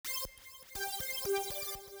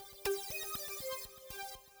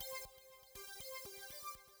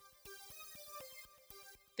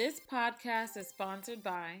This podcast is sponsored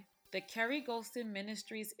by the Kerry Golston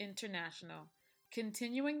Ministries International,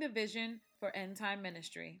 continuing the vision for end time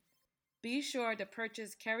ministry. Be sure to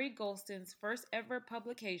purchase Kerry Golston's first ever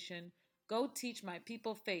publication, Go Teach My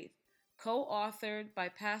People Faith, co-authored by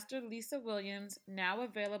Pastor Lisa Williams, now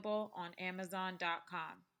available on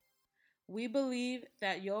Amazon.com. We believe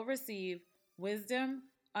that you'll receive wisdom,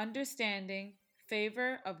 understanding,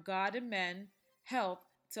 favor of God and men, help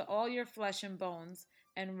to all your flesh and bones,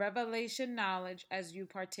 and revelation knowledge as you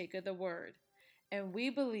partake of the word. And we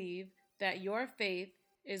believe that your faith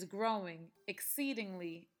is growing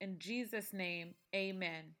exceedingly. In Jesus' name,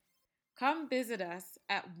 amen. Come visit us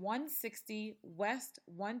at 160 West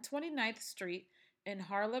 129th Street in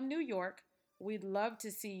Harlem, New York. We'd love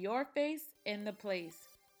to see your face in the place.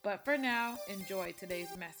 But for now, enjoy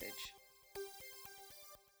today's message.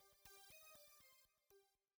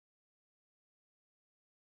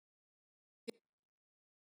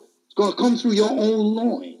 It's going to come through your own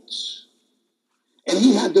loins. And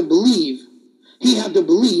he had to believe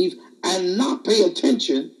and not pay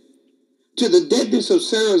attention to the deadness of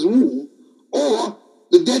Sarah's womb or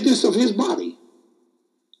the deadness of his body.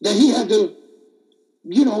 That he had to,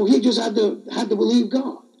 he just had to believe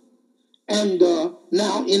God. And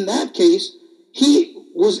now in that case, he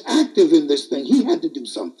was active in this thing. He had to do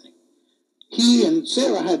something. He and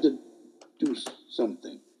Sarah had to do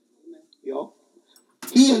something.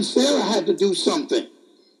 He and Sarah had to do something.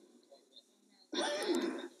 Are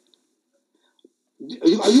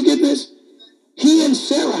you getting this? He and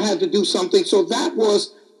Sarah had to do something. So that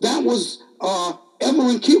was ever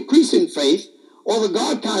increasing faith, or the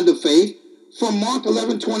God kind of faith, from Mark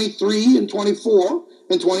 11:23 and 24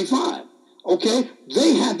 and 25. Okay,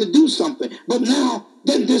 they had to do something. But now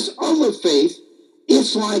then, this other faith,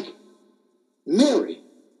 it's like Mary.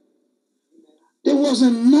 There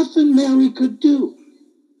wasn't nothing Mary could do.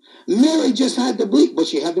 Mary just had to believe, but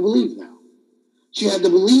she had to believe now. She had to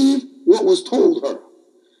believe what was told her.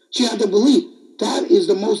 She had to believe. That is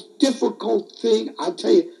the most difficult thing. I'll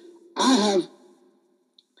tell you, I'll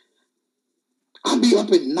be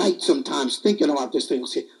up at night sometimes thinking about this thing. I'll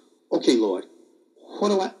say, okay, Lord,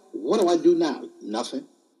 what do I do now? Nothing.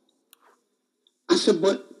 I said,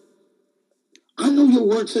 but I know your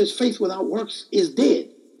word says faith without works is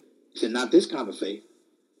dead. He said, not this kind of faith.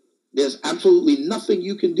 There's absolutely nothing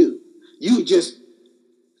you can do. You just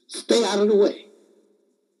stay out of the way.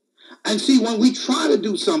 And see, when we try to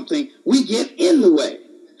do something, we get in the way.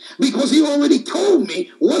 Because he already told me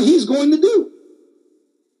what he's going to do.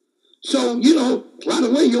 So, right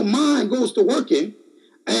away your mind goes to working.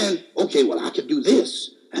 And, okay, well, I can do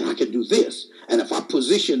this. And I can do this. And if I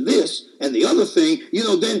position this and the other thing,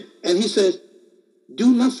 then, and he says,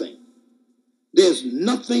 do nothing. There's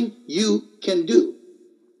nothing you can do.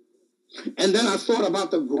 And then I thought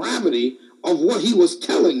about the gravity of what he was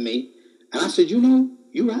telling me. And I said, you're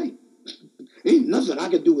right. Ain't nothing I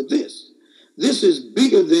can do with this. This is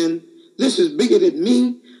bigger than me. This is bigger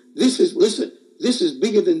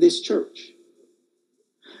than this church.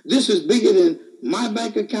 This is bigger than my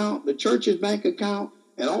bank account, the church's bank account,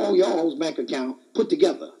 and all y'all's bank account put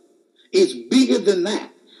together. It's bigger than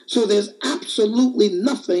that. So there's absolutely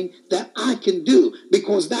nothing that I can do,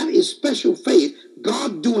 because that is special faith.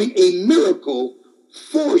 God doing a miracle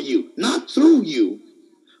for you, not through you,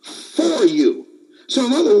 for you. So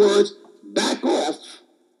in other words, back off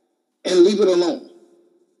and leave it alone.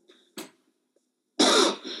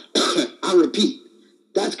 I repeat,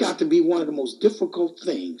 that's got to be one of the most difficult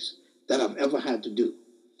things that I've ever had to do.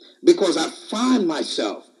 Because I find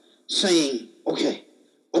myself saying, okay,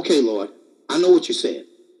 Lord, I know what you said.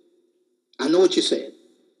 I know what you said.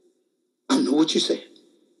 I know what you said.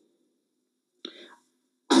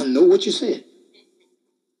 I know what you said.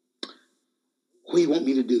 What do you want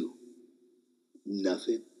me to do?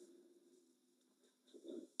 Nothing.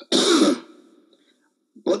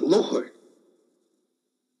 But Lord,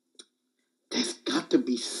 there's got to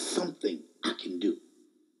be something I can do.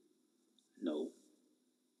 No.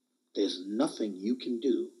 There's nothing you can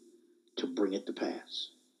do to bring it to pass.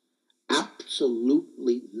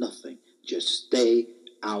 Absolutely nothing. Just stay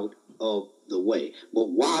out of the way. But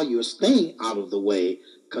while you're staying out of the way,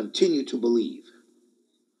 continue to believe.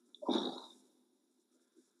 Oh.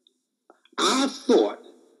 I thought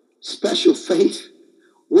special faith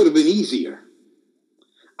would have been easier.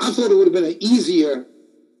 I thought it would have been an easier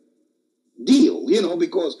deal,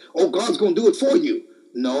 because, God's going to do it for you.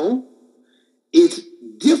 No, it's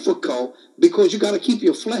difficult because you got to keep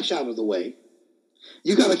your flesh out of the way.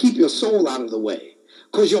 You got to keep your soul out of the way.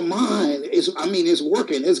 Because your mind is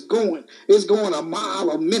working. It's going a mile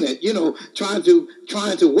a minute, trying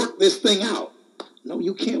to work this thing out. No,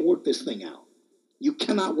 you can't work this thing out. You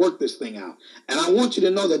cannot work this thing out. And I want you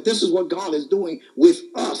to know that this is what God is doing with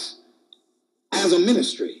us as a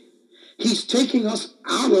ministry. He's taking us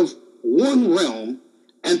out of one realm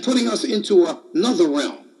and putting us into another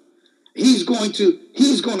realm. He's going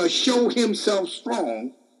to show himself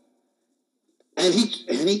strong. And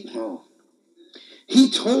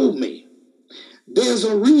he told me there's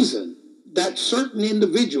a reason that certain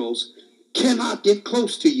individuals cannot get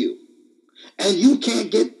close to you. And you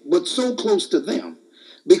can't get but so close to them,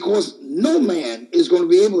 because no man is going to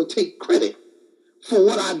be able to take credit for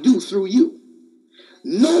what I do through you.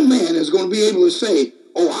 No man is going to be able to say,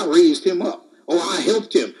 oh, I raised him up, or I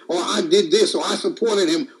helped him, or I did this, or I supported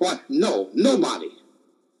him. No, nobody.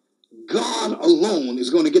 God alone is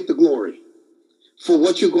going to get the glory for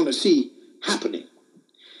what you're going to see happening.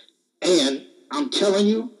 And I'm telling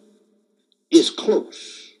you, it's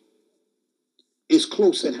close. It's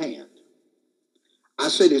close at hand. I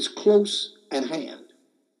said it's close at hand.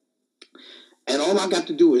 And all I got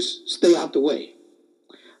to do is stay out the way.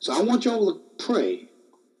 So I want y'all to pray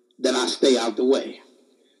that I stay out the way.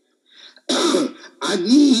 I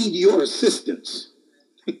need your assistance.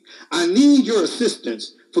 I need your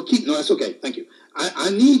assistance no, that's okay. Thank you. I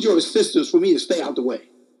need your assistance for me to stay out the way.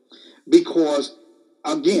 Because,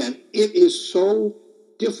 again, it is so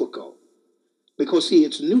difficult. Because, see,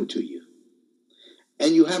 it's new to you.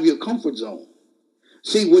 And you have your comfort zone.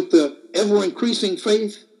 See, with the ever-increasing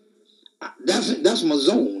faith, that's my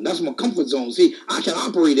zone. That's my comfort zone. See, I can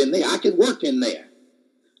operate in there. I can work in there.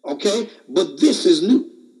 Okay? But this is new.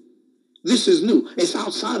 This is new. It's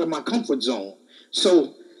outside of my comfort zone.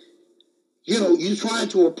 So, you're trying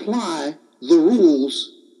to apply the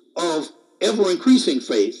rules of ever-increasing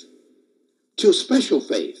faith to special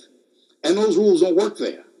faith. And those rules don't work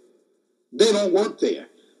there. They don't work there.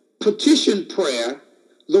 Petition prayer,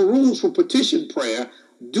 the rules for petition prayer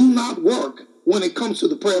do not work when it comes to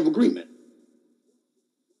the prayer of agreement.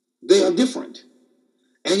 They are different.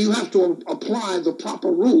 And you have to apply the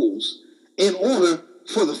proper rules in order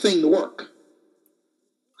for the thing to work.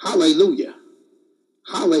 Hallelujah.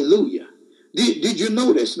 Hallelujah. Did you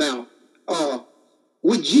notice now,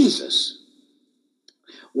 with Jesus,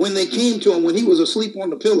 when they came to him, when he was asleep on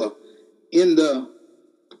the pillow in the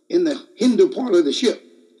hinder part of the ship,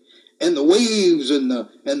 and the waves and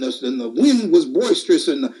the wind was boisterous,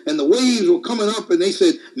 and the waves were coming up, and they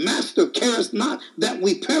said, Master, carest not that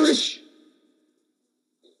we perish?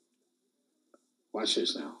 Watch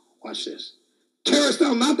this now. Watch this. Carest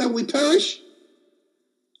thou not that we perish?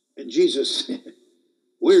 And Jesus said,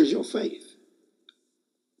 where's your faith?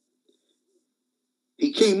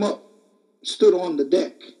 He came up, stood on the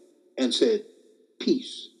deck, and said,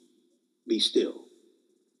 peace, be still.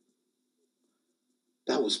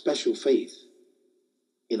 That was special faith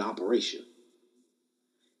in operation.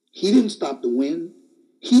 He didn't stop the wind.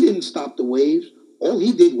 He didn't stop the waves. All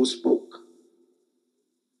he did was spoke.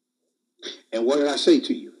 And what did I say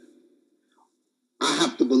to you? I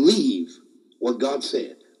have to believe what God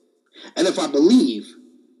said. And if I believe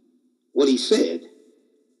what he said,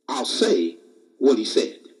 I'll say what he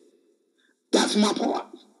said. That's my part.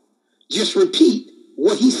 Just repeat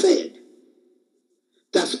what he said.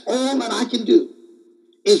 That's all that I can do,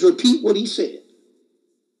 is repeat what he said.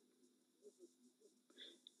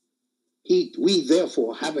 We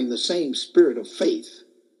therefore, having the same spirit of faith,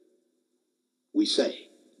 we say.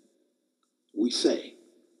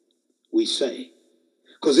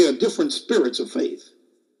 Because there are different spirits of faith.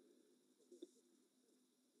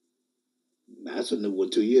 That's a new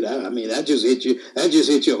one to you. That just hit you. That just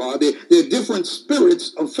hit you hard. There are different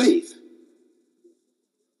spirits of faith.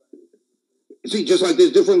 See, just like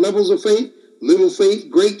there's different levels of faith, little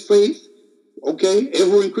faith, great faith, okay,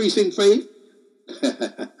 ever-increasing faith.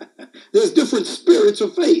 There's different spirits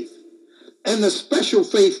of faith. And the special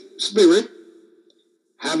faith spirit,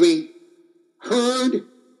 having heard,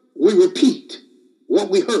 we repeat what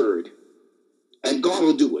we heard, and God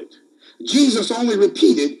will do it. Jesus only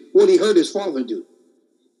repeated what he heard his Father do.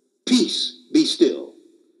 Peace, be still.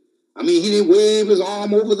 He didn't wave his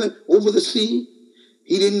arm over the sea.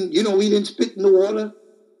 He didn't spit in the water.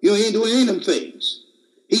 He didn't do any of them things.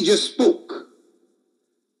 He just spoke.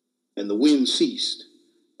 And the wind ceased,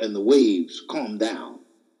 and the waves calmed down.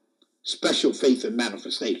 Special faith and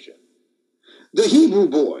manifestation. The Hebrew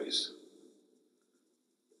boys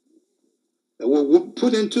that were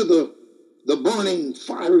put into the burning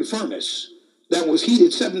fiery furnace that was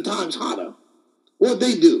heated 7 times hotter. What did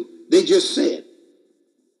they do? They just said.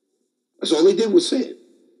 That's all they did was said.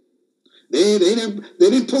 They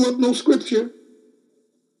didn't pull up no scripture.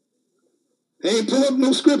 They ain't pull up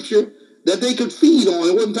no scripture that they could feed on.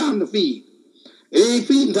 It wasn't time to feed. It ain't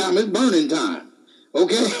feeding time, it's burning time.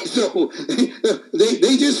 Okay? So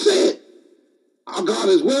they just said, our God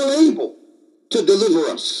is well able to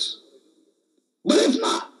deliver us. But if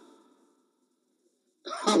not,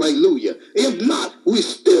 hallelujah, if not, we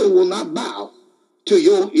still will not bow to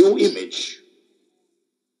your image.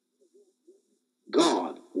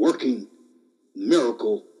 God working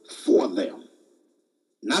miracle for them.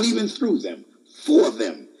 Not even through them, for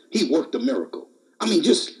them. He worked a miracle. I mean,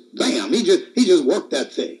 just bam, he just worked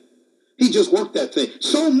that thing. He just worked that thing.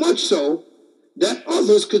 So much so that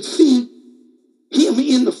others could see him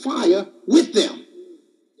in the fire with them.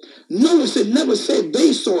 Notice it never said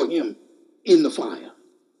they saw him in the fire.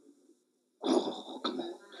 Oh, come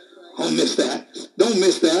on. Don't miss that. Don't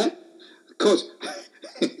miss that. Because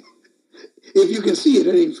if you can see it,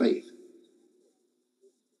 it ain't faith.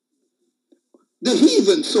 The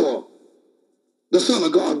heathen saw the Son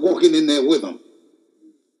of God walking in there with them.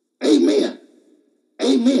 Amen.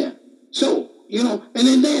 Amen. So, and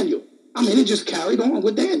then Daniel. I mean, it just carried on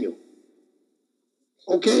with Daniel.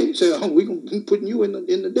 Okay, so we're putting you in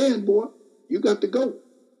the den, boy. You got to go.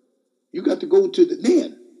 You got to go to the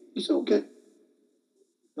den. He said, okay,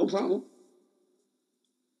 no problem.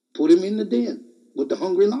 Put him in the den with the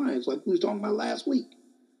hungry lions, like we was talking about last week.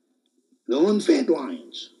 The unfed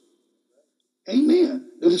lions.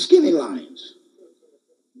 Amen. Them skinny lions.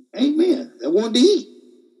 Amen. They wanted to eat.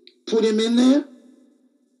 Put him in there.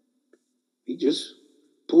 He just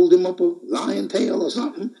pulled him up a lion tail or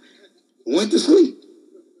something. Went to sleep.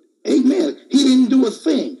 Amen. He didn't do a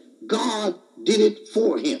thing. God did it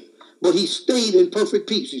for him. But he stayed in perfect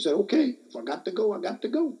peace. He said, okay, if I got to go, I got to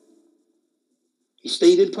go. He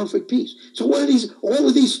stayed in perfect peace. So what are these? All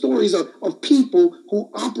of these stories of people who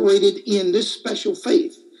operated in this special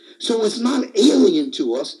faith. So it's not alien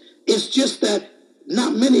to us. It's just that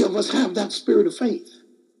not many of us have that spirit of faith.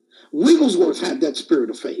 Wigglesworth had that spirit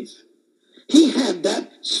of faith. He had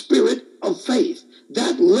that spirit of faith,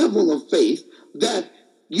 that level of faith that,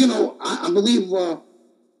 I believe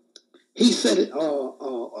he said it,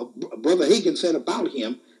 Brother Hagin said about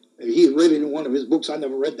him, he had read it in one of his books, I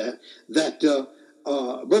never read that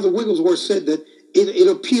Brother Wigglesworth said that it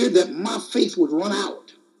appeared that my faith would run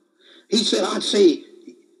out. He said, I'd say,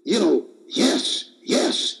 yes,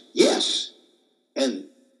 yes, yes. And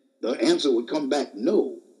the answer would come back,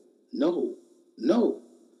 no, no, no.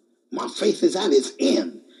 My faith is at its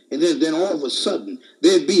end. And then all of a sudden,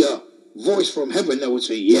 there'd be a voice from heaven that would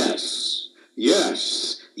say, yes,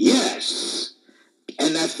 yes, yes.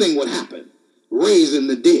 And that thing would happen, raising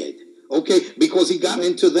the dead, okay? Because he got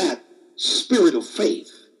into that spirit of faith.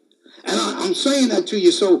 And I'm saying that to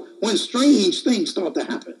you so when strange things start to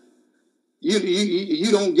happen,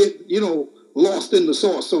 you don't get, lost in the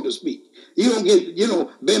sauce, so to speak. You don't get,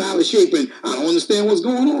 bent out of shape and I don't understand what's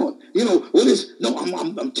going on.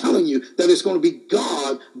 I'm telling you that it's going to be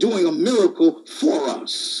God doing a miracle for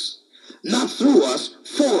us. Not through us,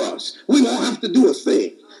 for us. We won't have to do a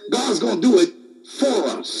thing. God's going to do it for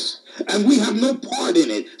us. And we have no part in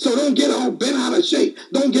it. So don't get all bent out of shape.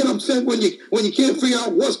 Don't get upset when you can't figure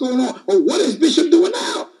out what's going on. Or what is Bishop doing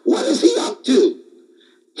now? What is he up to?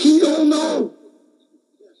 He don't know.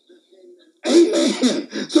 Amen.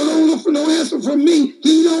 So don't look for no answer from me.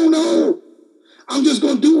 He don't know. I'm just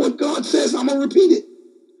going to do what God says. I'm going to repeat it.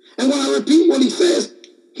 And when I repeat what he says,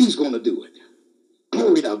 he's going to do it.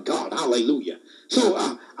 Glory to God. Hallelujah. So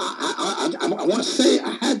I want to say,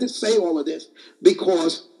 I had to say all of this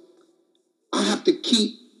because I have to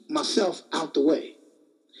keep myself out the way.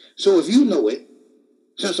 So if you know it,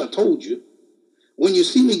 since I told you, when you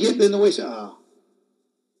see me getting in the way, say, get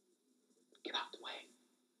out the way.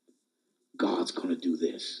 God's going to do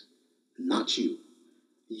this, not you.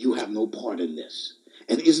 You have no part in this.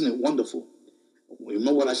 And isn't it wonderful?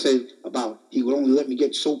 Remember what I said about he would only let me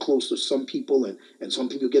get so close to some people and some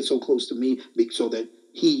people get so close to me so that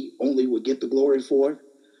he only would get the glory for it?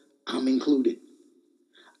 I'm included.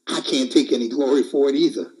 I can't take any glory for it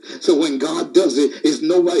either. So when God does it, it's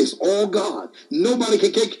all God. Nobody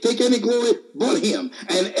can take any glory but him.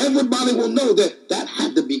 And everybody will know that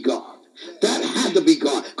had to be God. That had to be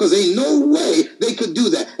God. Because ain't no way they could do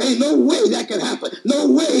that. Ain't no way that could happen.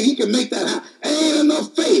 No way he can make that happen. Ain't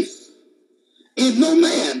enough faith in no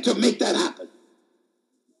man to make that happen.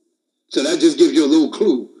 So that just gives you a little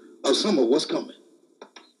clue of some of what's coming.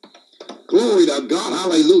 Glory to God.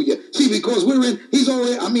 Hallelujah. See, because he's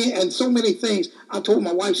already, and so many things. I told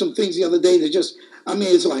my wife some things the other day that just,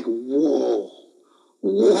 it's like, whoa,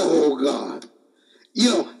 God.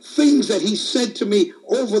 things that he said to me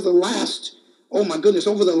over the last, oh my goodness,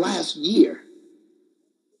 over the last year.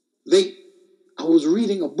 I was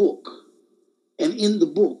reading a book, and in the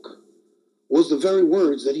book was the very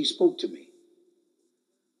words that he spoke to me.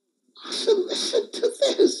 I said, listen to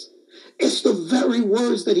this. It's the very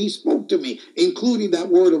words that he spoke to me, including that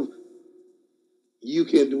word of, you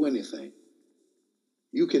can't do anything.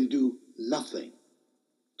 You can do nothing.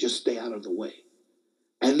 Just stay out of the way.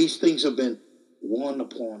 And these things have been one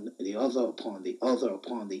upon the other, upon the other,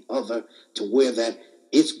 upon the other, to where that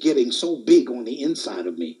it's getting so big on the inside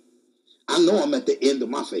of me. I know I'm at the end of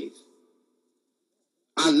my faith.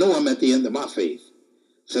 I know I'm at the end of my faith.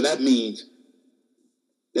 So that means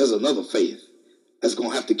there's another faith that's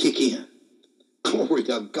going to have to kick in. Glory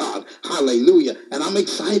to God. Hallelujah. And I'm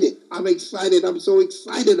excited. I'm so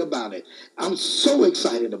excited about it. I'm so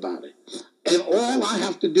excited about it. And all I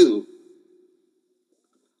have to do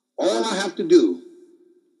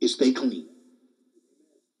is stay clean.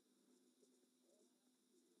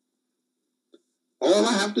 All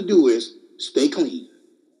I have to do is stay clean.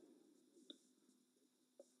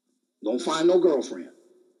 Don't find no girlfriend.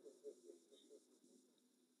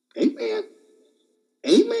 Amen.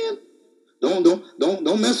 Amen.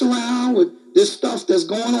 Don't mess around with this stuff that's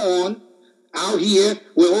going on out here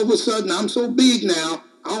where all of a sudden I'm so big now,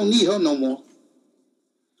 I don't need her no more.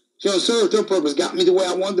 She done served her purpose, got me the way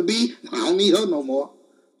I wanted to be. I don't need her no more.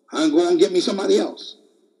 I'm going to get me somebody else.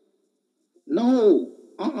 No.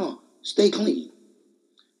 Stay clean.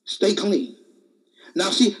 Stay clean. Now,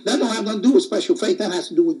 see, that don't have nothing to do with special faith. That has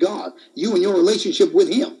to do with God. You and your relationship with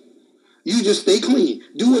him. You just stay clean.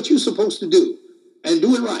 Do what you're supposed to do. And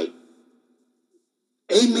do it right.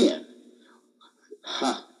 Amen.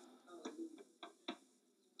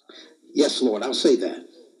 Yes, Lord, I'll say that.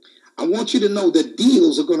 I want you to know that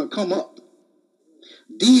deals are going to come up.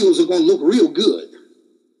 Deals are going to look real good.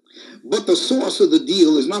 But the source of the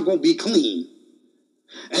deal is not going to be clean.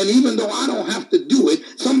 And even though I don't have to do it,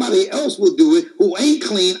 somebody else will do it who ain't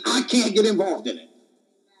clean. I can't get involved in it.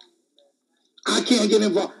 I can't get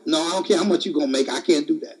involved. No, I don't care how much you're going to make. I can't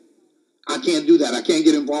do that. I can't do that. I can't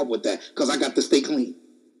get involved with that because I got to stay clean.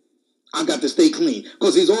 I got to stay clean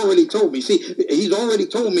because he's already told me. See, he's already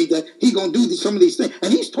told me that he's going to do some of these things.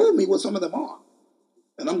 And he's told me what some of them are.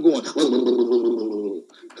 And I'm going,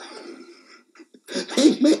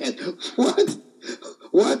 amen.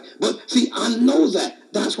 What? But see, I know that.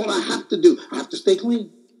 That's what I have to do. I have to stay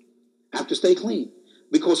clean. I have to stay clean.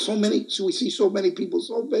 Because we see so many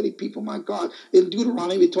people, my God. In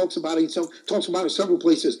Deuteronomy, it talks about it. It talks about it several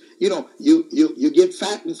places. You know, you get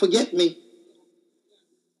fat and forget me.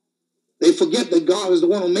 They forget that God is the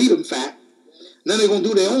one who made them fat. Then they're going to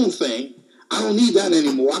do their own thing. I don't need that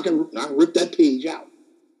anymore. I can rip that page out.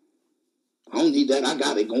 I don't need that. I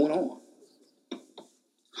got it going on.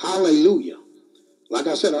 Hallelujah. Like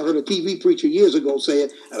I said, I heard a TV preacher years ago say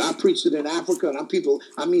it, and I preached it in Africa, and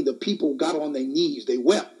the people got on their knees. They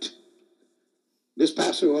wept. This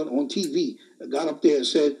pastor on TV got up there and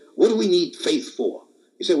said, what do we need faith for?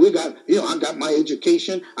 He said, I got my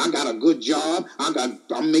education. I got a good job.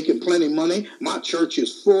 I'm making plenty of money. My church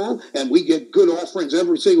is full, and we get good offerings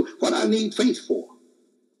every single. What I need faith for?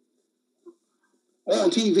 On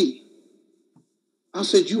TV. I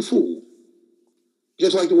said, you fool.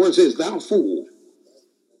 Just like the word says, thou fool.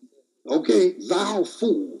 Okay, thou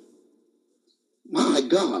fool. My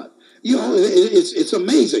God. You know, it's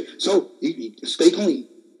amazing. So stay clean.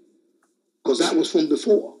 Because that was from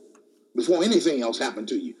before. Before anything else happened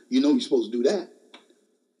to you. You know you're supposed to do that.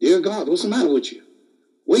 Dear God, what's the matter with you?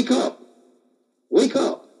 Wake up. Wake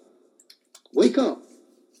up. Wake up.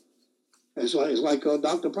 It's like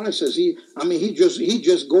Dr. Price says. He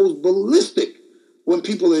just goes ballistic when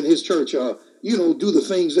people in his church do the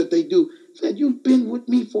things that they do. Said, you've been with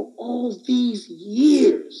me for all these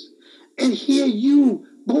years. And here you,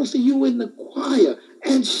 both of you in the choir,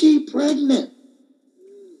 and she pregnant.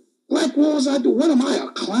 Like, what was I doing? What am I,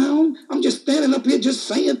 a clown? I'm just standing up here just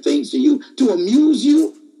saying things to you to amuse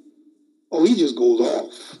you? Oh, he just goes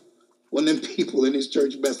off when them people in his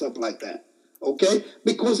church mess up like that. Okay?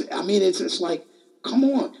 Because, it's like, come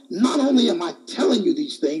on. Not only am I telling you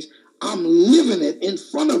these things, I'm living it in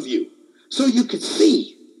front of you so you could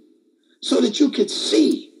see. So that you could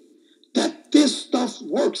see that this stuff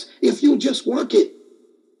works if you just work it.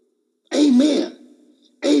 Amen.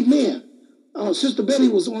 Amen. Sister Betty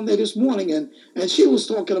was on there this morning and she was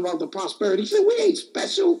talking about the prosperity. She said, we ain't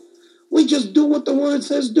special. We just do what the word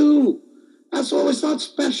says do. That's all. It's not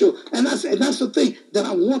special. And that's the thing that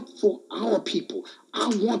I want for our people. I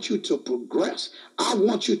want you to progress. I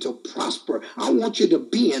want you to prosper. I want you to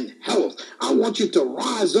be in health. I want you to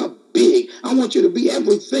rise up big. I want you to be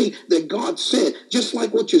everything that God said. Just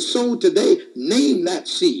like what you sowed today, name that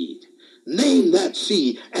seed. Name that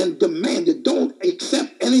seed and demand it. Don't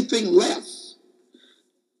accept anything less.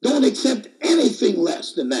 Don't accept anything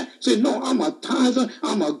less than that. Say, no, I'm a tither.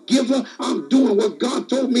 I'm a giver. I'm doing what God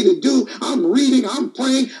told me to do. I'm reading. I'm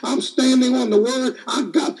praying. I'm standing on the word.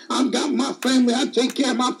 I've got my family. I take care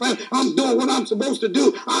of my family. I'm doing what I'm supposed to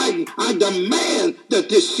do. I demand that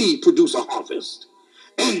this seed produce a harvest.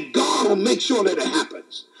 And God will make sure that it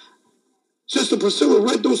happens. Sister Priscilla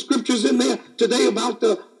read those scriptures in there today about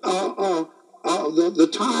the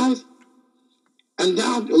tithe. And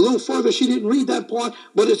down a little further, she didn't read that part,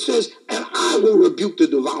 but it says, and I will rebuke the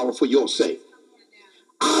devourer for your sake.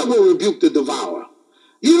 I will rebuke the devourer.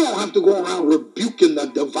 You don't have to go around rebuking the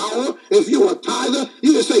devourer. If you're a tither,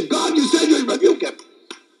 you just say, God, you said you'd rebuke him.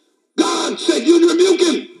 God said you'd rebuke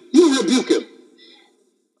him. You rebuke him.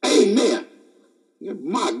 Amen.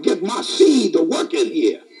 Get my seed to work in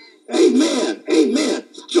here. Amen. Amen.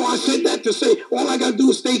 So I said that to say, all I got to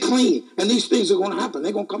do is stay clean. And these things are going to happen.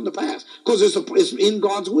 They're going to come to pass. Because it's in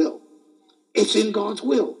God's will. It's in God's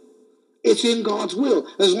will. It's in God's will.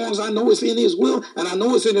 As long as I know it's in his will, and I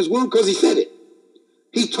know it's in his will because he said it.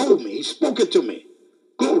 He told me. He spoke it to me.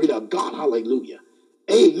 Glory to God. Hallelujah.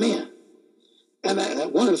 Amen. And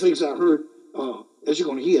one of the things I heard, as you're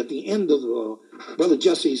going to hear at the end of Brother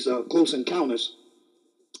Jesse's Close Encounters,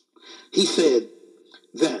 he said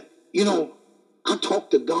that, I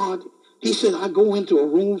talk to God. He said, I go into a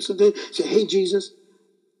room today, say, hey, Jesus.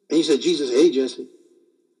 And he said, Jesus, hey, Jesse.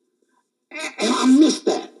 And I missed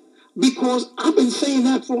that because I've been saying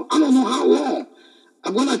that for I don't know how long.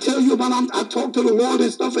 And when I tell you about I talk to the Lord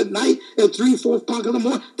and stuff at night at 3, 4 o'clock in the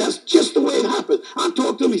morning, that's just the way it happens. I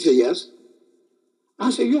talk to him, he said, yes.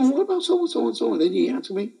 I said, what about so-and-so and so? And then he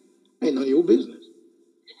answered me, ain't none of your business.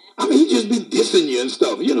 I mean, he just be dissing you and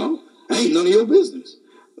stuff, Ain't none of your business.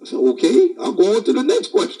 I said, okay, I'll go on to the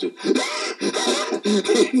next question.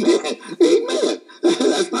 Amen. Amen.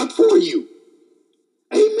 That's not for you.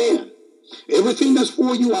 Amen. Everything that's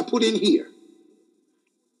for you, I put in here.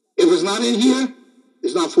 If it's not in here,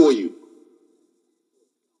 it's not for you.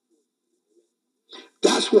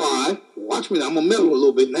 That's why, watch me, I'm going to meddle a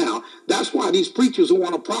little bit now. That's why these preachers who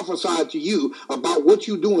want to prophesy to you about what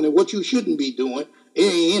you're doing and what you shouldn't be doing, it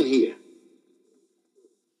ain't in here.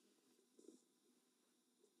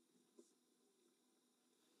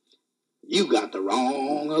 You got the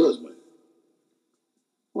wrong husband.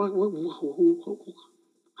 What,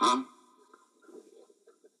 huh?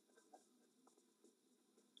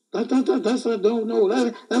 That's I don't know.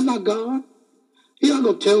 That's not God. He's not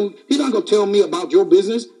gonna tell me about your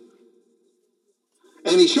business.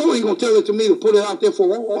 And he sure ain't gonna tell it to me to put it out there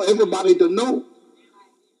for everybody to know.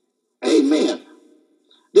 Amen.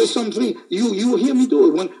 There's something you hear me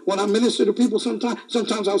do it when I minister to people.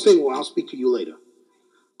 Sometimes I'll say, "Well, I'll speak to you later,"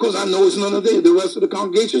 because I know it's none of the rest of the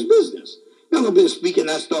congregation's business. They're gonna be speaking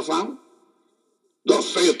that stuff out.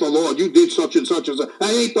 Thus saith the Lord, you did such and such and such.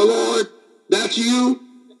 That ain't the Lord. That's you.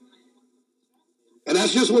 And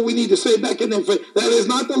that's just what we need to say back in there. That is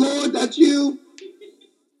not the Lord. That's you.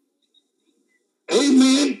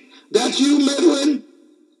 Amen. That's you meddling.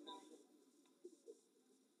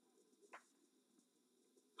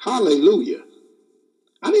 Hallelujah.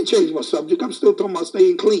 I didn't change my subject. I'm still talking about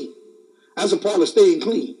staying clean. That's a part of staying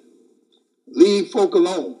clean. Leave folk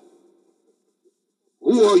alone.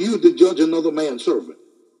 Who are you to judge another man's servant?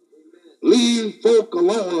 Leave folk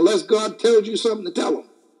alone unless God tells you something to tell them.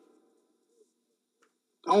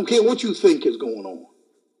 I don't care what you think is going on.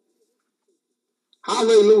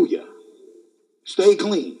 Hallelujah. Stay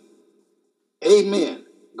clean. Amen.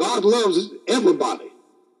 God loves everybody.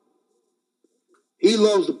 He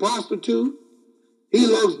loves the prostitute. He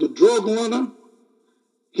loves the drug runner.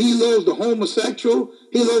 He loves the homosexual.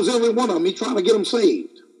 He loves every one of them. He's trying to get them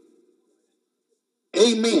saved.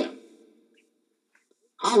 Amen.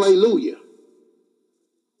 Hallelujah.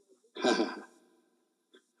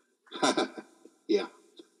 Yeah.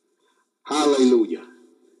 Hallelujah.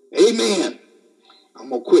 Amen. I'm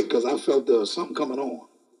going to quit because I felt there was something coming on.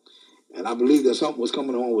 And I believe that something was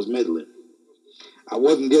coming on was meddling. I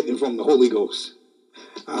wasn't getting it from the Holy Ghost.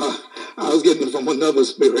 I was getting it from another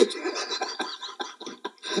spirit.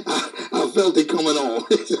 I felt it coming on.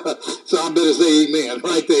 So I better say amen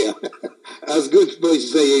right there. That's a good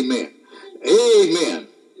place to say amen. Amen.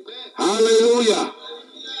 Hallelujah.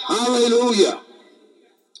 Hallelujah.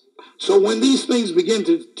 So when these things begin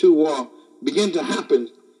to happen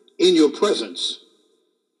in your presence,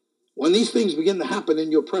 when these things begin to happen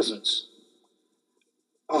in your presence,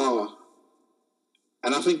 and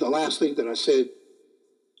I think the last thing that I said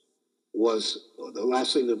was, the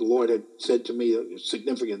last thing that the Lord had said to me, a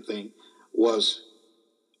significant thing, was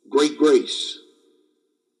great grace,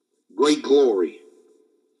 great glory,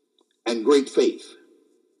 and great faith.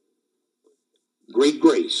 Great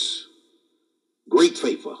grace, great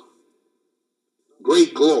favor,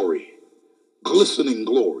 great glory, glistening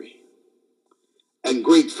glory, and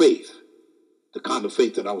great faith. The kind of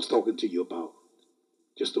faith that I was talking to you about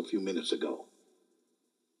just a few minutes ago.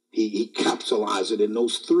 He capsulized it in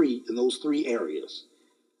those three areas.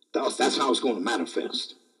 That's how it's going to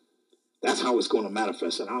manifest. That's how it's going to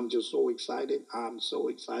manifest. And I'm just so excited. I'm so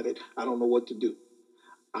excited. I don't know what to do.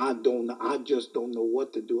 I just don't know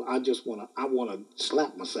what to do. I want to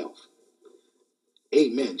slap myself.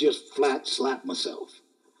 Amen. Just flat slap myself.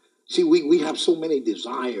 See, we have so many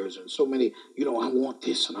desires and so many, I want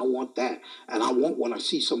this and I want that. And I want what I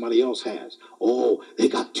see somebody else has. Oh, they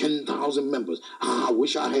got 10,000 members. I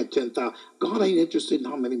wish I had 10,000. God ain't interested in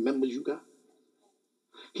how many members you got.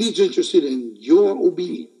 He's interested in your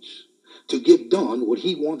obedience to get done what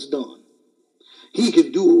he wants done. He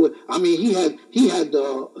can do it. I mean, he had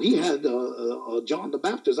John the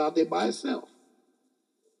Baptist out there by himself,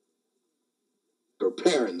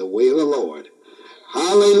 preparing the way of the Lord.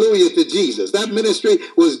 Hallelujah to Jesus. That ministry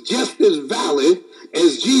was just as valid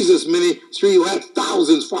as Jesus' ministry, who had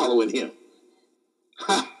thousands following him.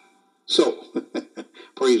 Ha! So,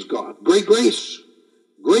 praise God. Great grace,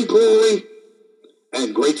 great glory,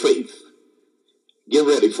 and great faith. Get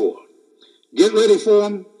ready for it. Get ready for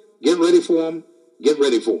him. Get ready for him. Get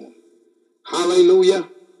ready for him. Hallelujah.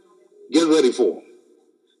 Get ready for him.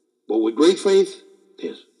 But with great faith,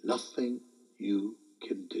 there's nothing you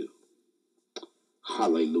can do.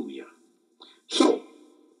 Hallelujah. So,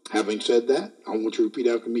 having said that, I want you to repeat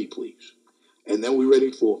after me, please. And then we're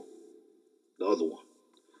ready for the other one.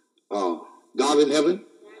 God in heaven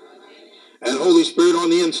and Holy Spirit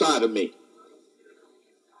on the inside of me.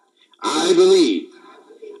 I believe,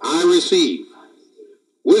 I receive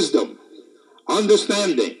wisdom,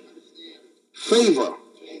 understanding, favor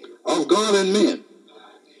of God and men,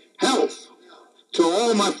 health to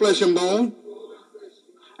all my flesh and bone,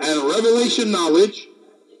 and revelation knowledge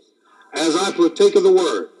as I partake of the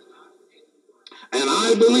word. And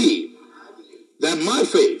I believe that my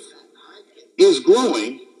faith is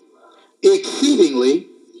growing exceedingly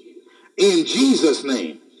in Jesus'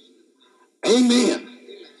 name. Amen.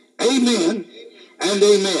 Amen and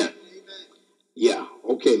amen. Yeah,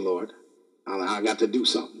 okay, Lord. I got to do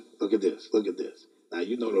something. Look at this. Look at this. Now,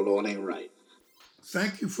 you know the Lord ain't right.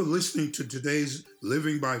 Thank you for listening to today's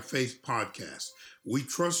Living by Faith podcast. We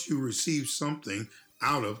trust you received something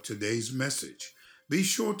out of today's message. Be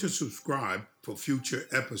sure to subscribe for future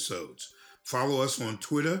episodes. Follow us on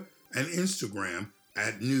Twitter and Instagram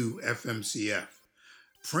at New FMCF.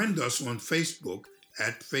 Friend us on Facebook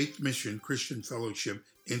at Faith Mission Christian Fellowship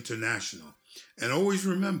International. And always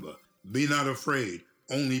remember, be not afraid,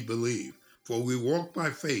 only believe. For we walk by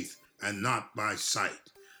faith and not by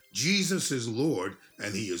sight. Jesus is Lord,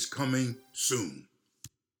 and he is coming soon.